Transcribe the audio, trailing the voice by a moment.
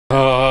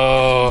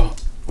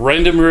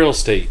random real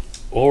estate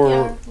or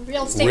Yeah,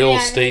 real estate real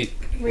estate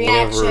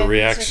whatever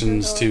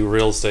reactions to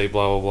real estate,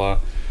 blah blah blah.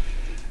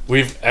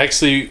 We've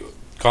actually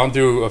gone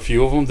through a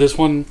few of them. This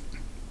one,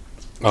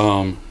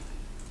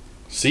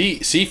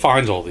 C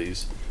finds all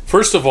these.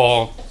 First of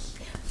all,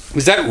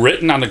 is that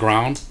written on the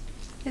ground?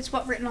 It's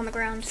what written on the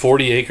ground.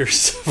 40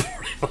 acres, 40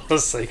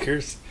 plus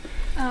acres.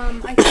 I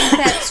think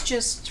that's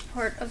just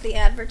part of the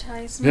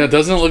advertisement. Yeah,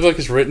 doesn't it look like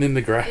it's written in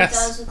the It grass?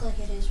 does look like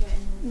it is written.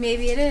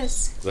 Maybe it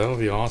is. That would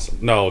be awesome.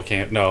 No, it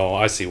can't. No,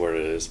 I see where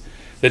it is.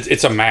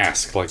 It's a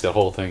mask, like the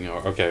whole thing.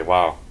 Okay,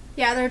 wow.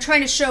 Yeah, they're trying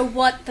to show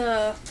what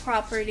the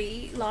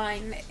property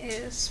line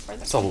is for the.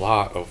 That's a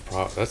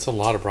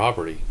lot of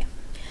property.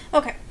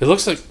 Okay. It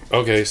looks like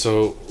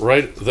so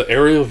the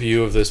aerial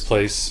view of this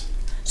place.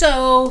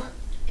 So,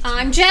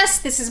 I'm Jess.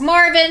 This is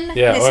Marvin.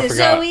 Yeah, this I is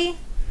forgot. Zoe.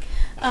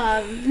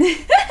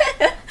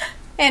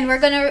 And we're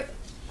gonna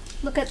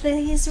look at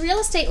these real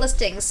estate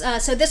listings.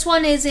 So this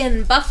one is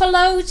in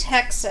Buffalo,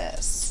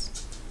 Texas.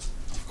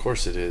 Of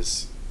course it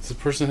is. The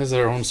person has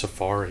their own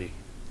safari.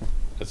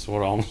 That's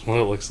what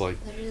it looks like.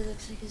 Literally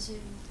looks like a zoo.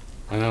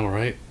 I know,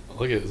 right?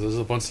 Look at there's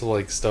a bunch of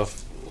like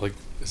stuff like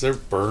is there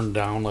burned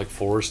down like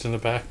forest in the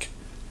back?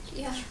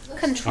 Yeah.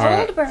 Controlled All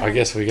right, burn. I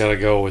guess we gotta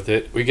go with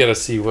it. We gotta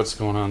see what's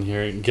going on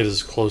here and get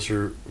us a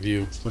closer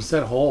view. What's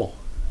that hole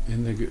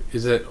in the?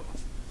 Is it?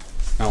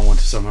 I went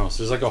to something else.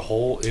 There's like a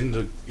hole in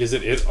the. Is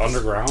it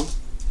underground?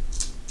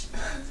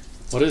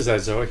 What is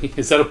that, Zoe?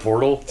 Is that a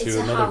portal to It's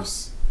a another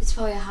house. It's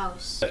probably a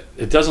house.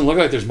 It doesn't look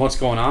like there's much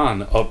going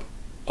on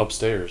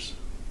upstairs.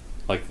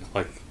 Like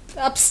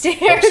Upstairs.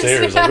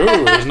 upstairs. Like,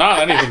 ooh, there's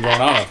not anything going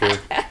on up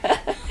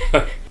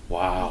here.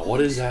 Wow,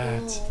 what is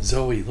that?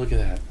 Zoe, look at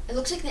that. It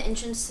looks like the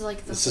entrance to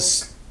like the.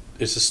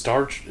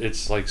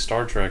 It's like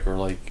Star Trek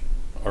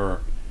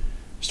or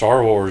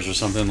Star Wars or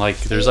something. Like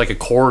there's like a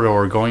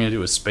corridor going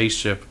into a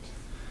spaceship.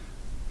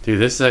 Dude,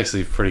 this is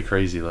actually pretty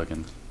crazy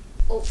looking.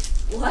 Oh,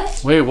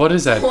 what? Wait, what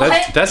is that?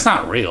 What? That's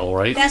not real,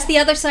 right? That's the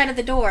other side of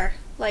the door.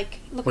 Like,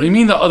 look. What do you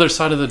mean the other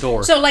side of the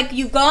door? So, like,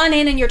 you've gone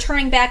in and you're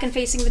turning back and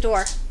facing the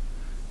door.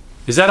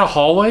 Is that a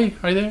hallway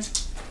right there?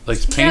 Like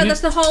it's Yeah, painted?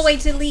 that's the hallway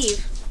to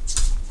leave.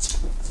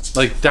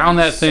 Like down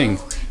that thing.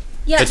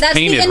 Yeah, It's that's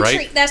painted, the entry.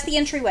 right? That's the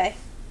entryway.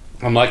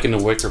 I'm liking the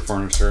wicker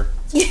furniture.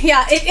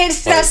 Yeah,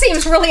 that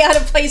seems really out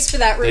of place for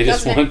that room, They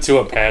just doesn't went to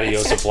a patio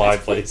supply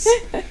place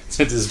and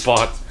just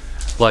bought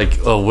like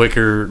a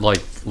wicker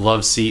like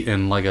love seat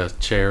and like a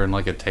chair and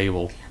like a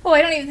table. it? Oh,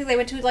 I don't even think they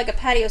went to like a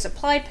patio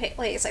supply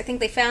place. I think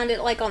they found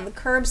it like on the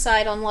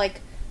curbside on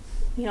like,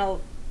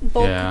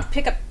 bulk Yeah.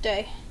 pickup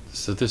day.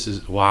 So this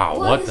is wow.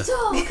 What What is the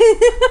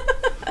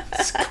dog?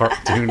 this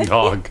cartoon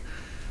dog?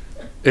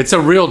 It's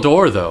a real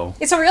door though.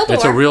 It's a real door.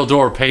 It's a real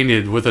door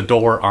painted with a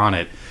door on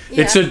it.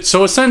 Yeah.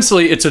 So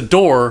essentially it's a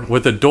door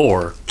with a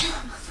door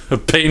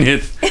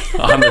painted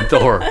on the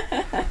door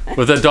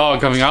with a dog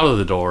coming out of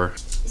the door.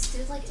 Is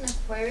there like an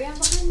aquarium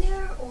behind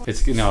there? Or?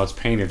 It's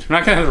painted. We're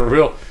not gonna have a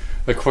real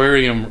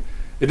aquarium.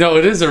 No,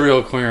 it is a real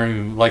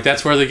aquarium. Like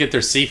that's where they get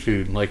their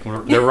seafood. Like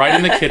they're right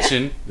in the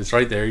kitchen. It's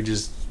right there. You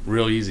just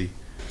real easy.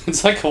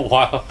 It's like a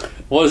wild.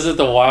 What is it?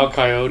 The Wild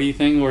Coyote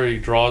thing where he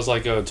draws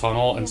like a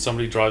tunnel and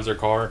somebody drives their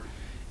car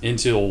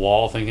into a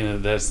wall thinking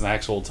that that's an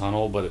actual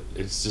tunnel, but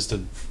it's just a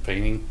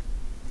painting.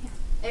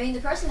 I mean,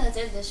 the person that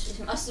did this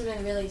must have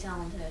been really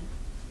talented.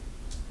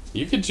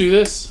 You could do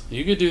this.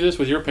 You could do this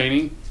with your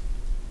painting.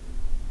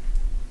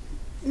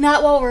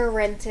 Not while we're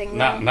renting.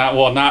 Not.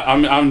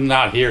 I'm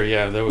not here.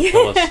 Yeah, they would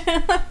kill us.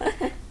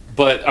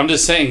 But I'm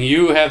just saying,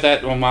 you have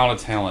that amount of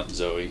talent,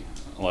 Zoe.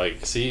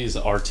 Like, she's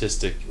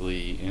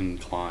artistically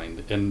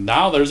inclined, and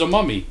now there's a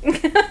mummy.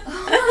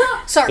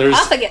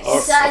 Sarcophagus.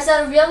 Is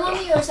that a real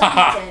mummy or is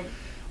that painted?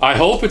 I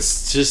hope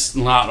it's just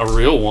not a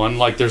real one.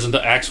 Like there's an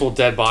actual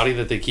dead body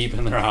that they keep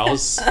in their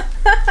house.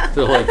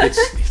 They're like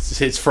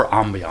it's for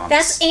ambiance.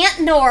 That's Aunt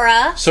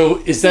Nora.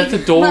 So is that the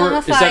door?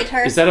 Mummified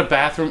her. Is that a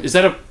bathroom? Is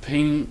that a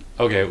painting?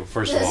 Okay, well,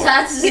 first of all,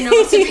 That doesn't know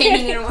what's a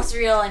painting and what's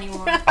real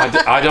anymore.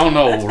 I don't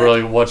know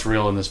really what's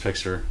real in this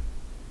picture,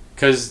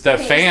 because the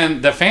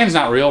fan's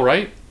not real,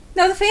 right?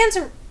 No, the fans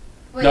are.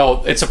 Wait,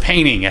 No, it's a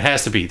painting. It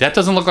has to be. That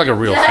doesn't look like a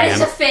real that fan. is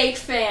a fake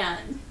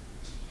fan.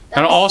 That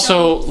And is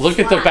also, so look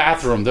at the flat.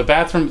 bathroom. The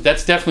bathroom,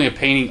 that's definitely a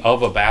painting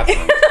of a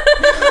bathroom.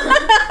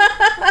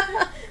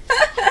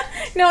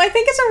 No, I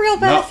think it's a real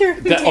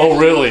bathroom. Oh,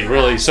 really?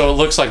 Really? So it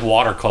looks like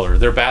watercolor.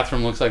 Their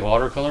bathroom looks like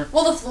watercolor?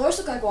 Well, the floors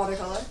look like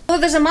watercolor. Oh,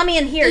 there's a mummy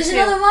in here There's too.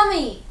 another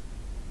mummy.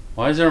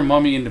 Why is there a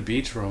mummy in the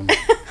beach room?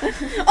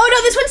 Oh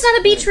no, this one's not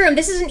a beach room.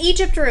 This is an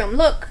Egypt room.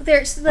 Look,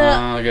 there's the.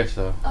 I guess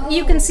so. Oh.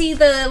 You can see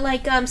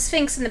the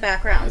Sphinx in the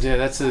background. Yeah,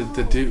 that's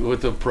the dude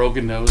with the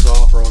broken nose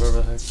off or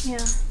whatever the heck. Yeah.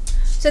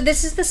 So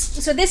this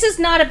is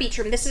not a beach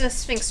room. This is a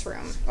Sphinx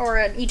room or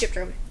an Egypt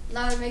room.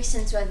 Now it makes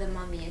sense why the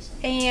mummy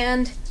isn't.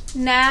 And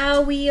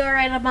now we are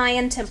at a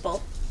Mayan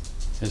temple.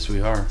 Yes,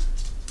 we are.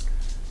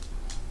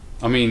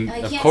 I mean, I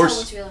of can't tell course,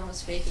 what's real and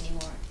what's fake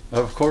anymore.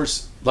 of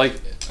course. Like,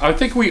 I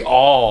think we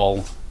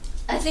all.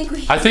 I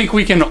think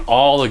we can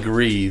all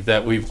agree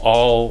that we've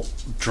all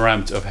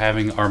dreamt of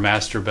having our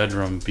master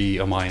bedroom be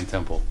a Mayan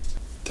temple.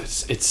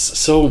 it's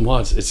so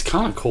much. It's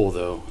kind of cool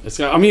though.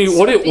 I mean,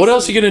 what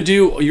else are you gonna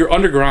do? You're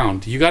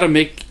underground. You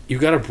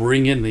gotta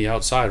bring in the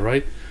outside,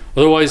 right?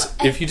 Otherwise,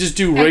 if you just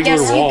do I regular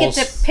guess walls,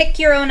 you get to pick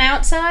your own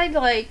outside,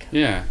 like.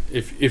 yeah.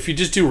 If you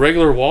just do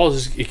regular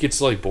walls, it gets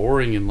like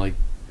boring and like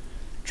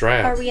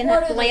drab. Are we in What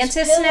are those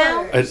Atlantis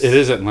now? pillars? It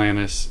is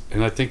Atlantis,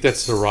 and I think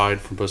that's the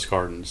ride from Busch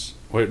Gardens.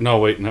 Wait,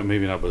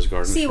 maybe not Busch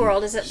Gardens.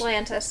 SeaWorld is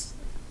Atlantis.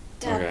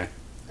 Okay,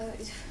 Uh,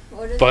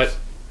 what are but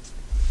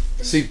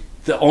see,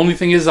 the only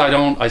thing is,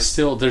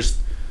 there's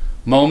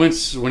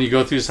moments when you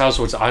go through this house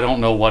which I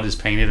don't know what is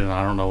painted and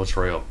I don't know what's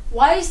real.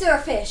 Why is there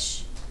a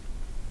fish?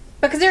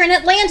 Because they're in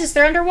Atlantis,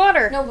 they're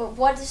underwater. No, but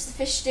what does the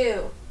fish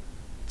do?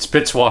 It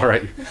spits water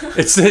at you.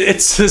 It's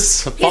this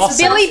It's faucet.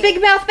 Billy Big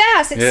Mouth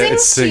Bass. It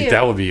sings to you.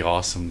 That would be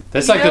awesome.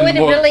 That's You like know the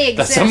it really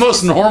that's the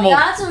exists. most normal.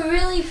 That's a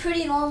really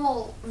pretty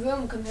normal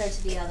room compared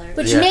to the others.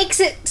 Which Yeah. makes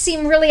it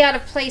seem really out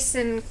of place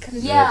and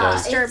Yeah, it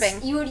does.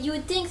 disturbing. You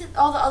would think that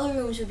all the other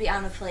rooms would be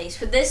out of place,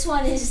 but this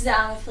one is the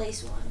out of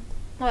place one.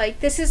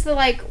 Like, this is the,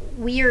 like,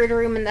 weird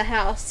room in the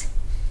house.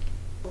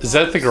 Is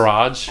that the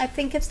garage? I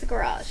think it's the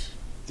garage.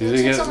 Do It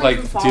they looks get like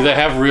like? something Do they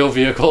from have real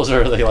vehicles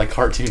or are they like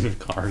cartoon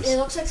cars? It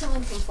looks like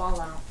something from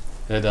Fallout.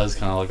 It does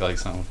kind of look like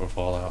something for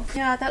Fallout.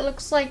 Yeah, that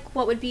looks like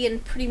what would be in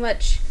pretty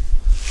much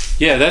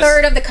Yeah, a that's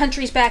third of the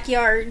country's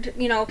backyard.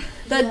 You know,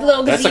 the Yeah.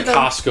 little that's a gazebo.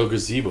 Costco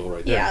gazebo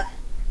right there. Yeah.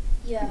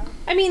 Yeah.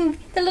 I mean,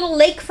 the little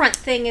lakefront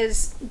thing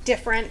is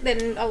different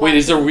than a lot. Wait,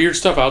 is there weird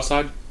stuff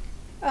outside?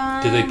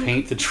 Did they Um,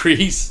 paint the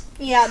trees?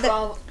 Yeah,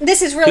 Prob-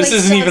 this is really. This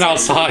isn't still even the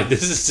same. outside.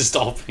 This is just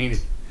all painted.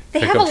 They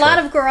have a Pickup lot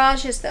truck. of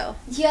garages, though.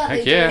 Yeah,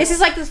 Heck they yeah. do. This is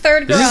like the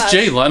third Is garage. this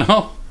Jay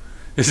Leno?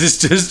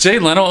 Does Jay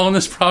Leno own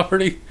this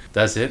property?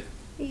 That's it.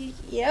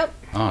 Yep.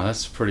 Oh,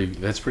 that's pretty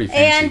fancy.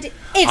 And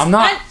it's I'm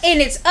not-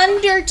 and it's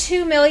under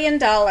 $2 million.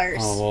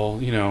 Oh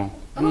well, you know,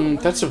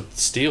 that's a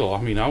steal.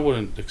 I mean, I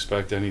wouldn't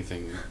expect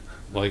anything.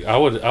 Like I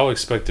would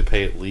expect to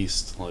pay at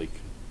least like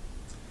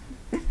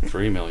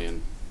 $3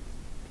 million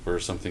for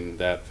something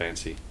that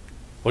fancy.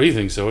 What do you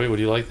think, Zoe? Would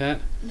you like that?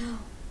 No.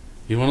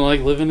 You want to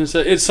like live in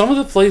it's some of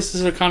the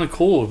places are kind of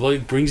cool. It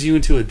like brings you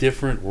into a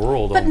different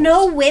world. But almost.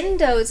 no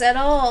windows at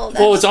all.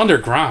 Well, it's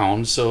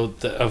underground, so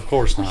of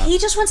course not. He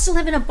just wants to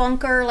live in a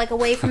bunker, like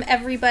away from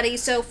everybody.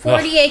 So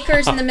 40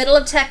 acres in the middle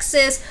of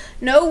Texas,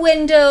 no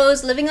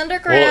windows, living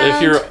underground.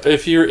 Well,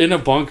 if you're in a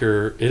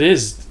bunker, it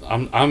is.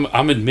 I'm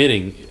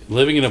admitting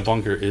living in a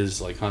bunker is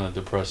like kind of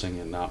depressing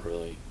and not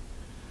really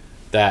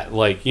that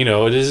like it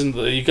isn't.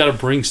 You got to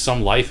bring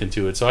some life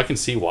into it, so I can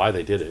see why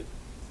they did it.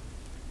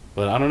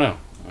 But I don't know.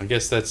 I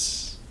guess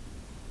that's.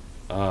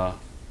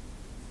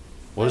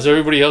 What does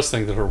everybody else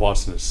think that are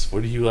watching this?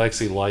 What do you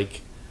actually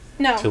like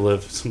no. to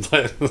live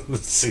someplace?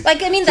 Let's see.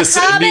 Like, I mean, the Just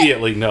Hobbit.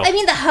 immediately no. I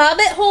mean, the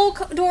Hobbit hole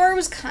door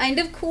was kind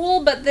of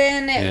cool, but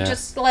then it Yeah.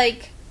 just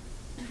like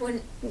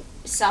Wouldn't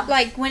stop.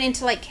 went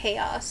into like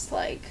chaos.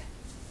 Like,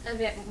 A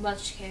bit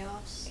much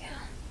chaos.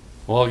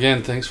 Well,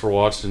 again, thanks for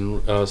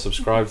watching.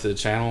 Subscribe to the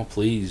channel.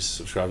 Please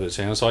subscribe to the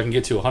channel so I can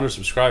get to 100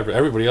 subscribers.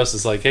 Everybody else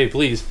is like, hey,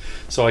 please,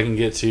 so I can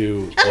get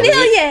to... what is it?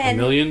 million! A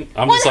million?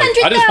 I'm just like,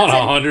 I just want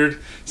 100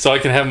 so I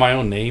can have my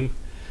own name.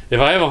 If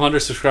I have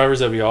 100 subscribers,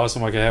 that'd be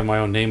awesome. I can have my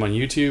own name on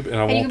YouTube, and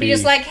I and you won't could be be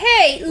just like,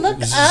 hey, look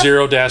up,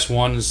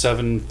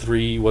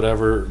 0-173,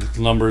 whatever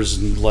numbers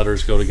and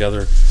letters go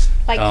together.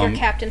 like you're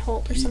Captain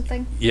Holt or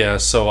something. Yeah,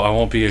 so I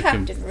won't be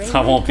Captain Raymond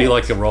I won't be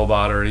Holt. like a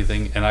robot or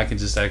anything, and I can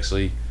just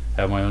actually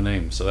have my own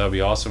name. So that would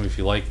be awesome if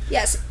you like.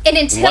 Yes, and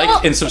until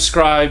Like and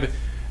subscribe,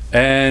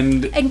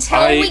 and Until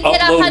I we get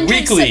upload 100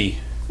 weekly.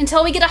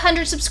 until we get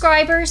 100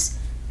 subscribers,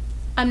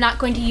 I'm not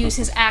going to use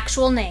his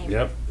actual name.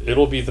 Yep,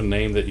 it'll be the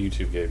name that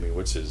YouTube gave me,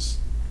 which is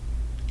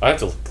I have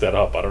to look that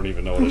up. I don't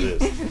even know what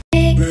it is.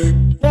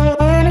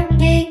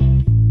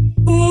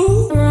 Ooh.